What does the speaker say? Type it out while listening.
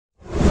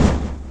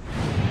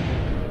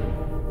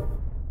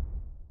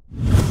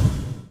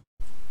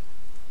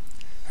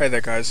Hey there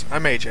guys,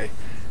 I'm AJ,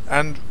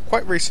 and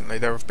quite recently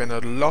there have been a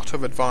lot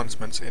of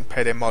advancements in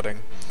Payday modding,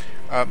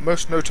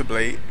 most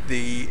notably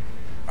the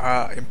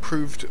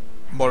improved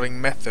modding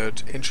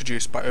method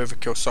introduced by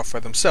Overkill Software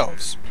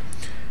themselves.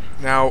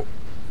 Now,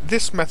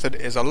 this method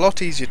is a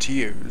lot easier to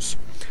use,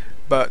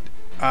 but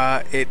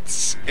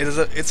it's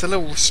a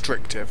little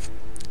restrictive,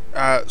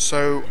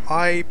 so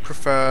I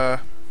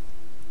prefer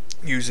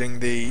using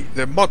the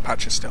mod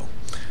patches still.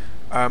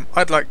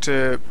 I'd like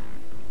to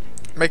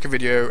make a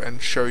video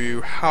and show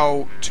you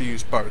how to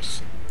use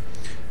both.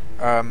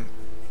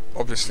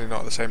 Obviously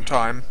not at the same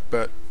time,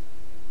 but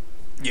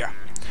yeah.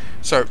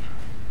 So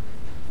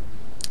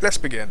let's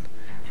begin.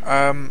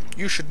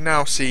 You should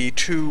now see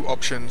two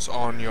options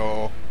on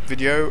your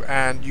video,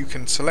 and you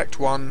can select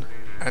one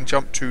and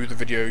jump to the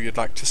video you'd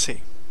like to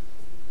see.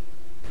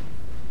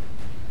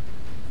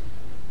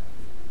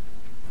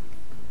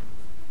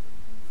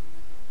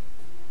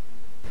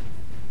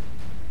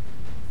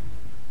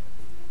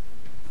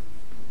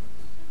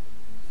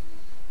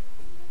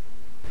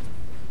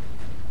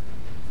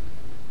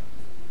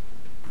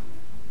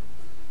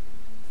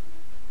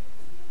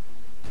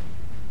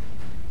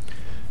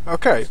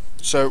 Okay,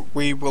 so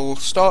we will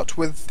start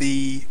with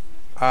the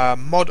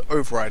mod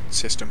override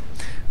system.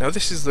 Now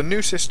this is the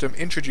new system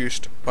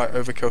introduced by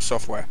Overkill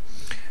Software.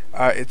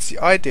 It's the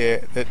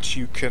idea that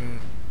you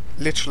can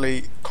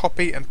literally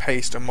copy and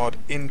paste a mod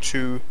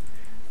into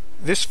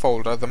this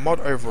folder, the mod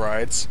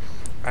overrides,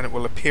 and it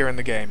will appear in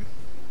the game.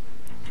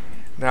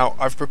 Now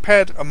I've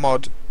prepared a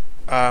mod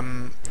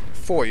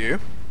for you,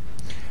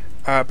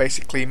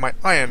 basically my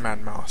Iron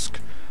Man mask.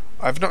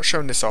 I've not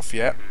shown this off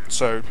yet,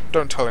 so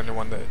don't tell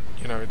anyone that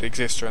it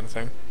exists or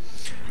anything.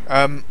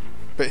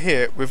 But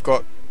here we've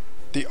got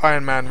the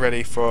Iron Man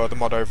ready for the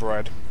mod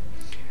override.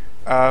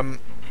 I'm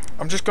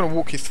just going to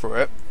walk you through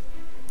it.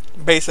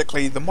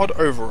 Basically, the mod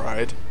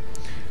override,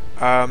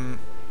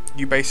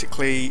 you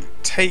basically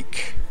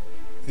take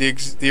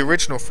the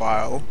original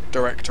file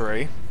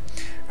directory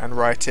and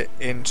write it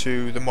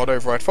into the mod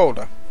override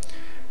folder.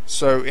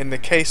 So in the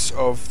case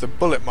of the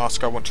bullet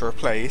mask I want to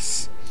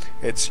replace,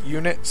 it's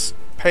units,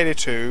 Payday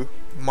 2,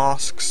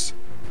 masks,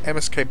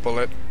 MSK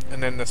bullet,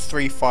 and then the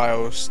 3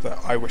 files that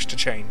I wish to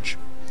change.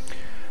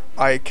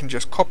 I can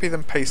just copy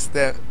them, paste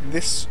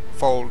this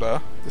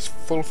folder, this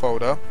full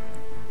folder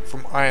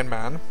from Iron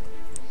Man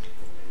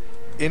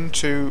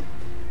into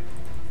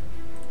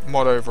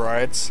mod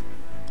overrides,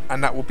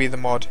 and that will be the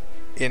mod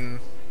in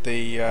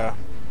the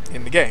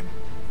game.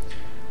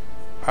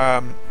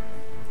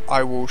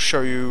 I will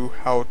show you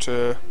how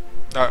to.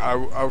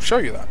 I'll show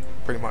you that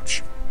pretty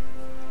much.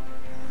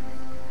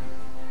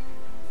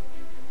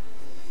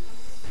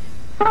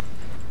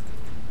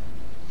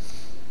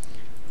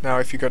 Now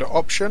if you go to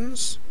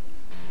options,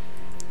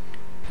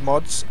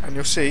 mods, and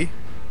you'll see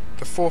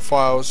the 4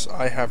 files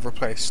I have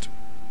replaced.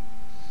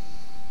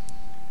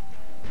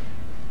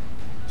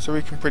 So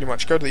we can pretty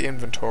much go to the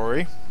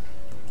inventory,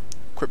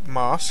 equip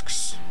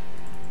masks,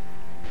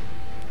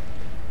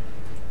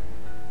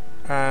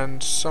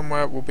 and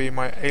somewhere will be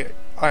my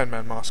Iron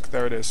Man mask.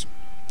 There it is.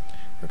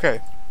 Okay,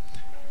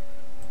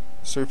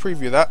 so we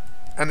preview that,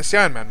 and it's the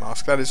Iron Man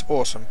mask. That is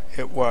awesome.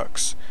 It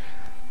works.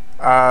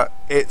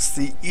 It's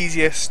the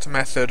easiest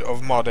method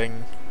of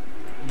modding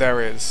there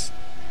is.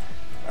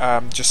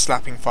 Just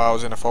slapping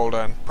files in a folder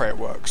and pray it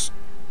works.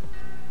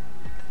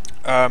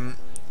 And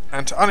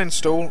to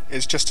uninstall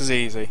is just as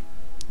easy.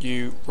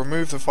 You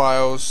remove the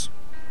files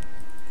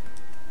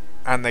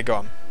and they're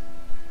gone.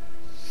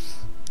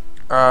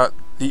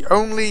 The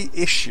only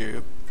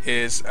issue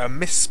is a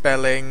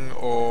misspelling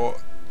or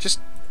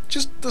just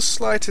the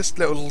slightest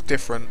little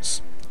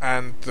difference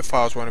and the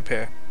files won't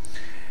appear.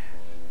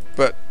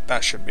 But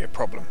that shouldn't be a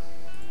problem.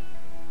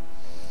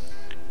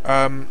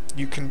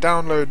 You can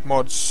download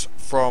mods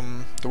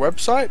from the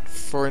website.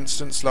 For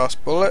instance,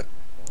 Last Bullet,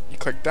 you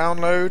click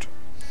download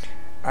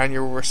and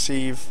you'll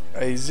receive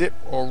a zip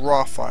or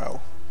RAR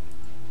file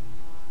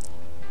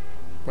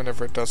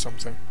whenever it does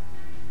something.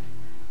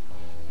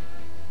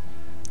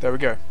 There we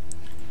go.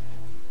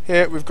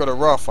 Here we've got a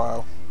RAR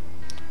file.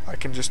 I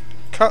can just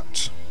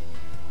cut,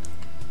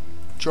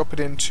 drop it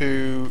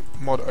into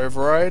mod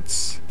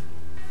overrides,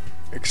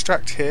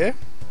 extract here,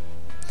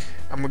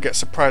 and we'll get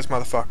Surprise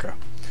Motherfucker.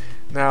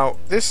 Now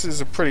this is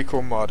a pretty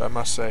cool mod, I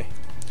must say.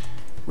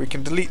 We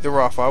can delete the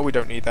RAR file, we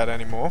don't need that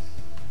anymore,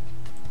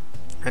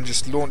 and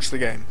just launch the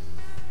game.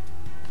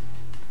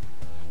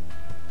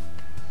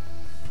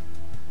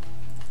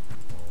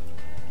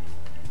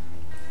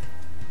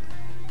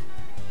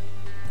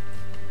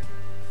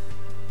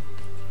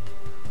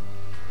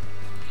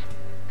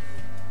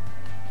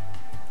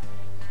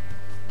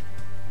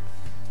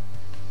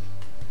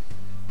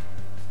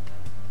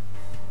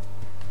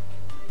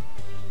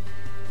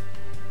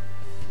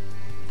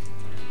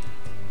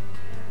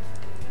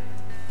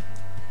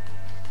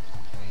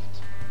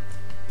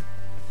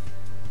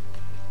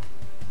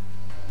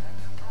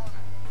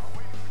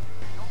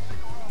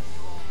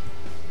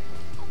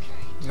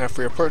 Now if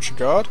we approach a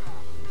guard,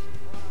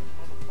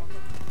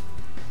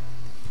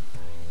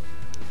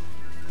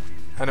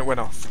 and it went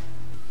off.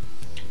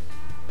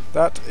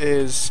 That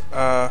is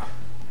a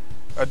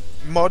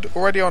mod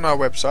already on our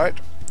website,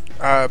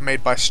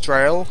 made by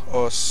Strail,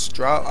 or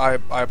Stral.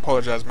 I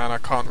apologise, man, I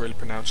can't really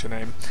pronounce your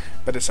name,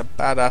 but it's a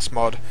badass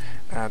mod,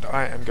 and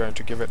I am going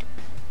to give it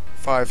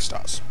 5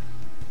 stars.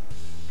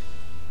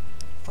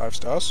 5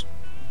 stars.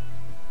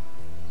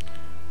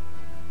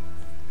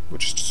 We'll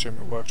just assume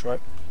it worked,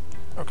 right?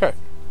 Okay.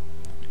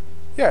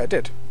 Yeah, it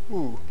did.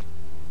 Ooh.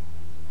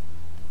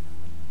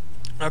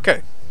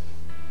 Okay.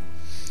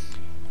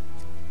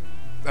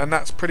 And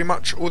that's pretty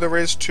much all there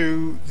is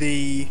to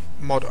the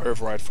mod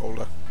override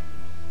folder.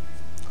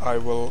 I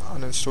will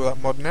uninstall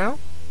that mod now.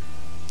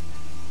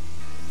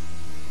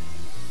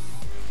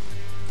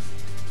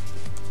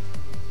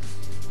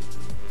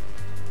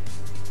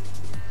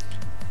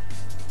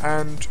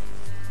 And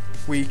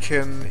we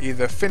can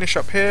either finish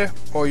up here,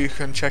 or you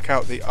can check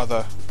out the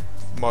other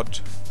mod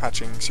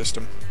patching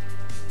system.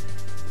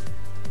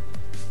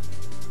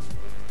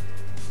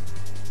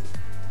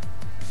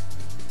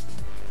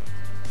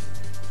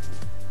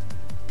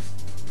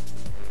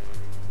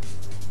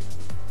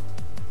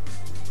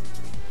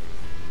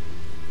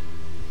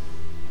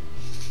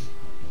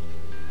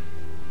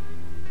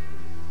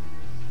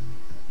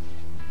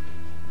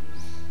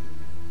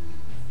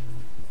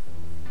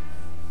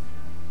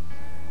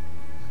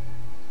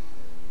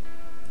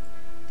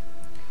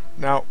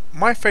 Now,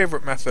 my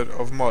favourite method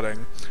of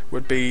modding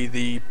would be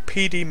the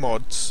PD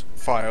mods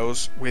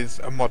files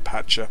with a mod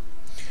patcher.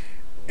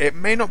 It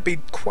may not be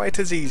quite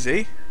as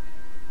easy,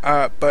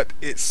 but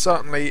it's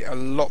certainly a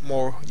lot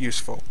more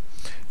useful.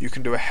 You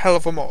can do a hell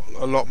of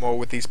a lot more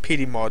with these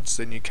PD mods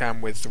than you can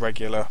with the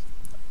regular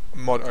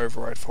mod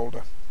override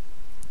folder.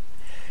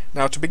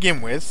 Now, to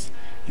begin with,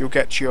 you'll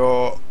get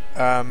your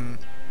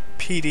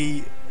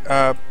PAYDAY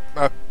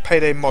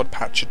mod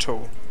patcher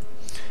tool,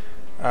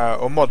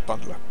 or mod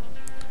bundler.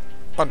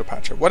 Bundle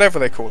patcher, whatever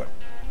they call it.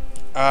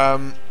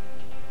 And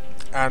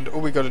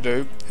all we got to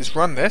do is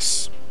run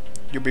this.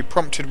 You'll be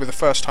prompted with a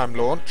first time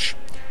launch,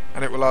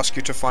 and it will ask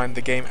you to find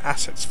the game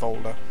assets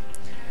folder.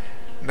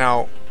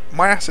 Now,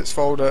 my assets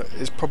folder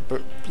is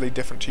probably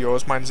different to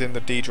yours. Mine's in the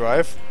D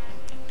drive,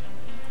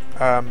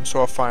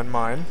 so I'll find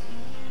mine.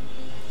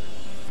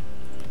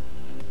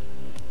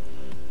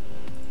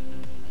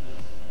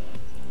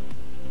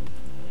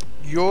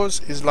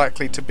 Yours is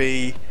likely to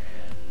be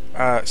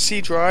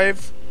C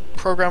drive,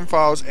 Program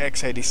Files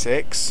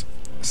x86,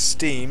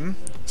 Steam,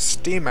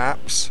 Steam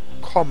Apps,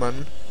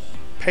 Common,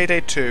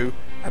 Payday 2,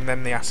 and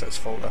then the Assets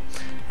folder.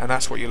 And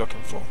that's what you're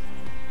looking for.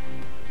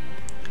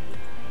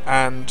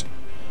 And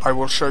I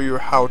will show you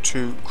how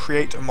to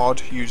create a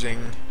mod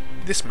using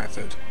this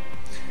method.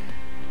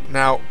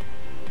 Now,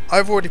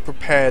 I've already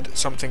prepared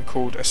something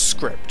called a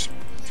script.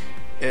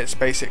 It's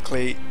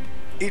basically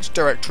each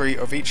directory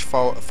of each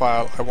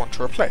file I want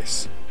to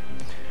replace.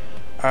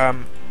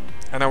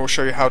 And I will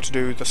show you how to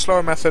do the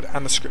slower method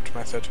and the script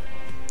method.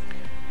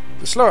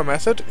 The slower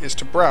method is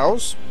to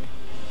browse,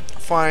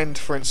 find,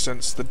 for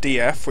instance, the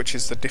DF, which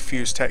is the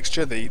diffuse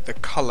texture, the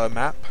color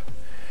map,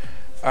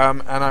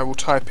 and I will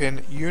type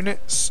in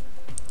units,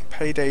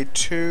 Payday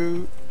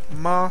 2,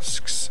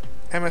 masks,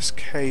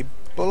 MSK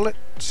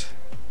bullet,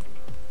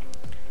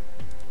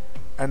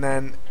 and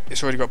then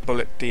it's already got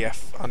bullet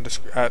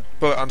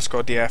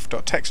underscore df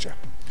dot texture.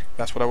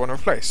 That's what I want to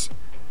replace.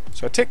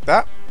 So I tick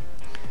that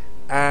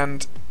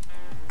and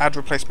add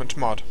replacement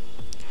mod.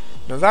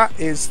 Now that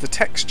is the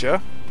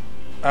texture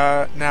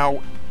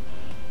now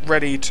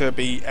ready to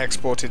be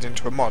exported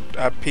into a mod,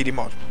 PD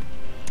mod.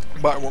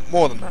 But I want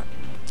more than that.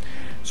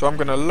 So I'm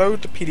going to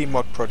load the PD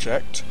mod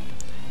project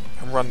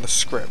and run the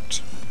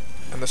script.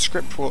 And the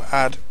script will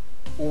add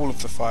all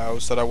of the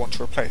files that I want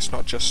to replace,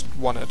 not just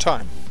one at a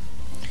time.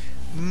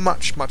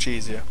 Much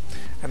easier.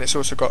 And it's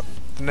also got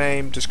the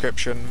name,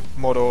 description,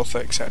 mod author,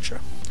 etc.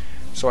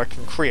 So I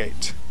can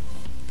create.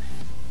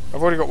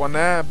 I've already got one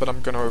there, but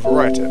I'm going to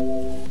overwrite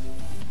it.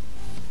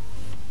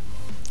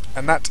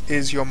 And that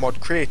is your mod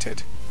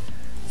created.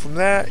 From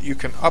there, you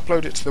can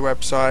upload it to the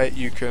website,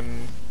 you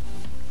can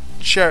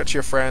share it to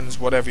your friends,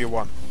 whatever you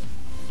want.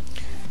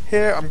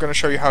 Here, I'm going to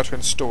show you how to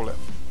install it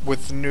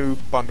with the new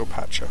bundle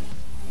patcher.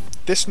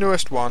 This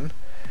newest one,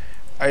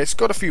 it's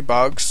got a few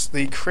bugs.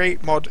 The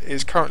create mod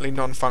is currently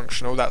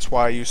non-functional, that's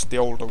why I used the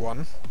older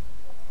one.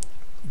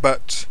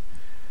 But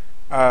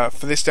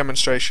for this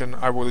demonstration,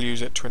 I will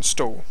use it to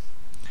install.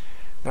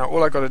 Now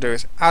all I've got to do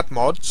is add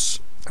mods,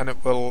 and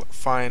it will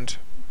find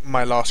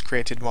my last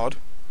created mod.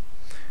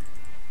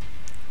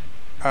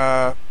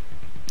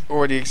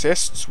 Already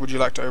exists, would you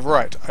like to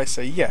overwrite? I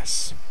say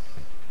yes.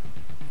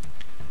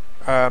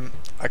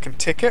 I can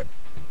tick it,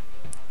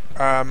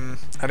 and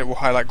it will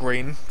highlight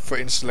green for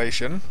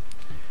installation.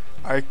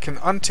 I can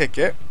untick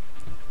it.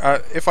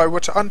 If I were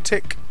to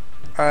untick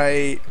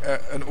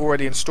an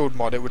already installed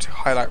mod, it would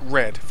highlight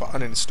red for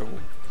uninstall.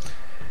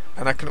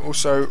 And I can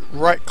also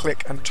right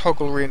click and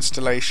toggle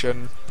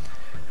reinstallation,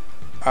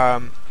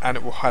 and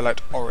it will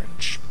highlight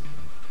orange.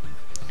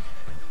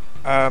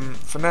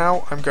 For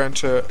now, I'm going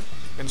to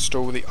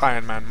install the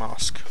Iron Man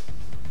mask,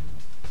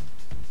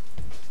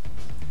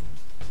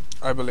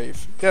 I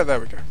believe. Yeah, there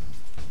we go.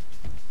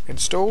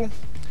 install,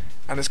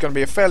 and it's going to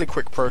be a fairly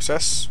quick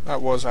process.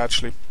 That was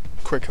actually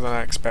quicker than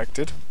I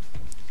expected.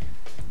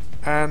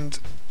 And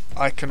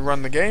I can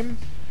run the game.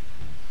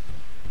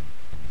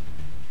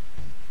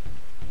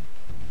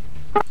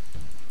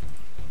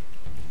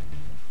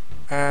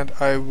 And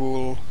I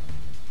will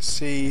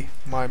see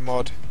my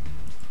mod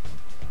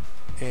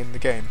in the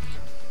game.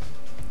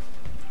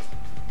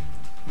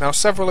 Now,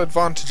 several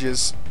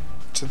advantages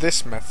to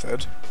this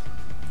method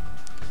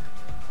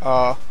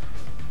are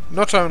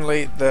not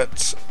only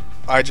that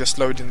I just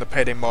load in the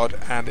PAYDAY mod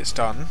and it's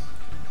done,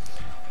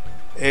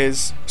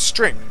 is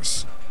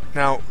strings.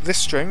 Now, this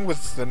string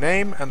with the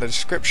name and the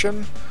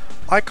description,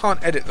 I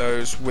can't edit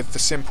those with the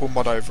simple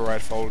mod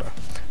override folder,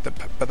 but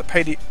the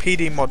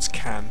PD mods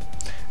can,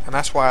 and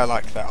that's why I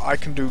like that. I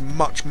can do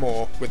much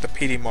more with the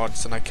PD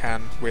mods than I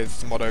can with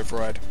the mod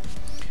override.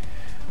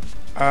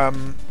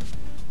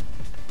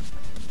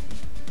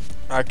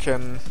 I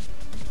can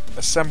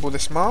assemble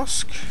this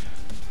mask,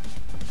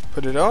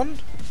 put it on,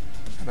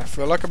 and I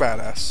feel like a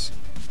badass.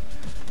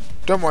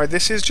 Don't worry,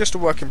 this is just a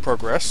work in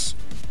progress,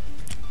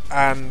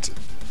 and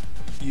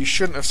you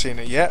shouldn't have seen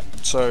it yet,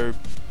 so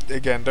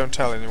again, don't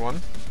tell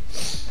anyone.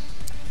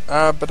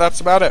 But that's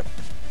about it.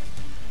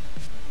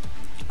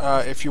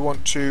 If you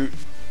want to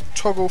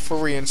toggle for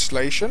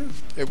reinstallation,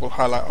 it will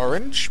highlight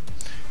orange,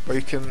 or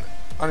you can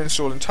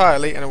uninstall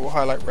entirely and it will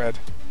highlight red.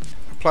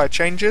 Apply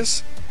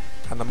changes,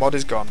 and the mod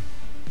is gone.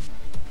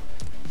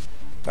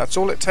 That's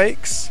all it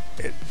takes.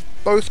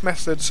 Both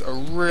methods are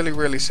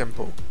really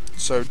simple,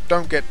 so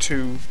don't get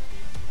too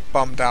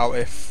bummed out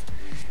if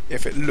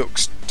it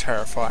looks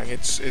terrifying.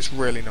 It's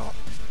really not.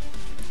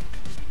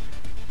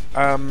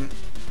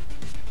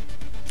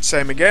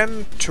 Same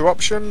again, 2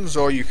 options,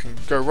 or you can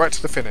go right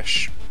to the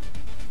finish.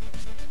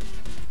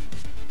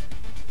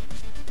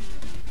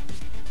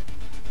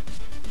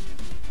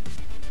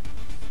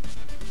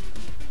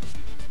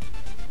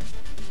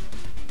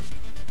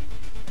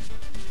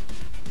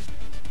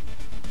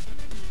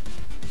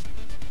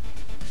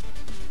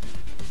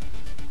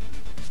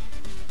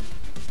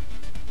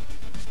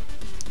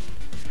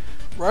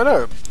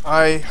 Righto,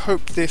 I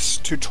hope this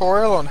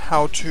tutorial on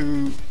how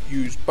to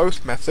use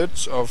both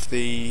methods of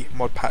the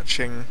mod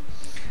patching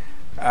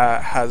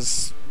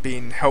has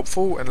been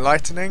helpful,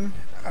 enlightening.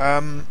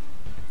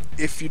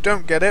 If you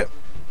don't get it,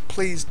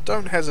 please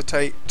don't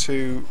hesitate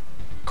to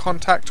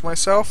contact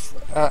myself,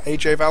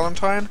 AJ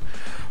Valentine,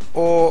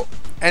 or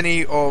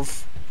any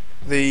of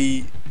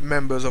the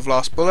members of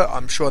Last Bullet.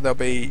 I'm sure they'll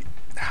be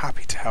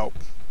happy to help.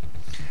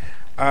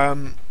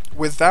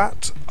 With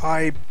that,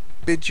 I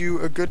bid you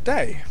a good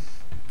day.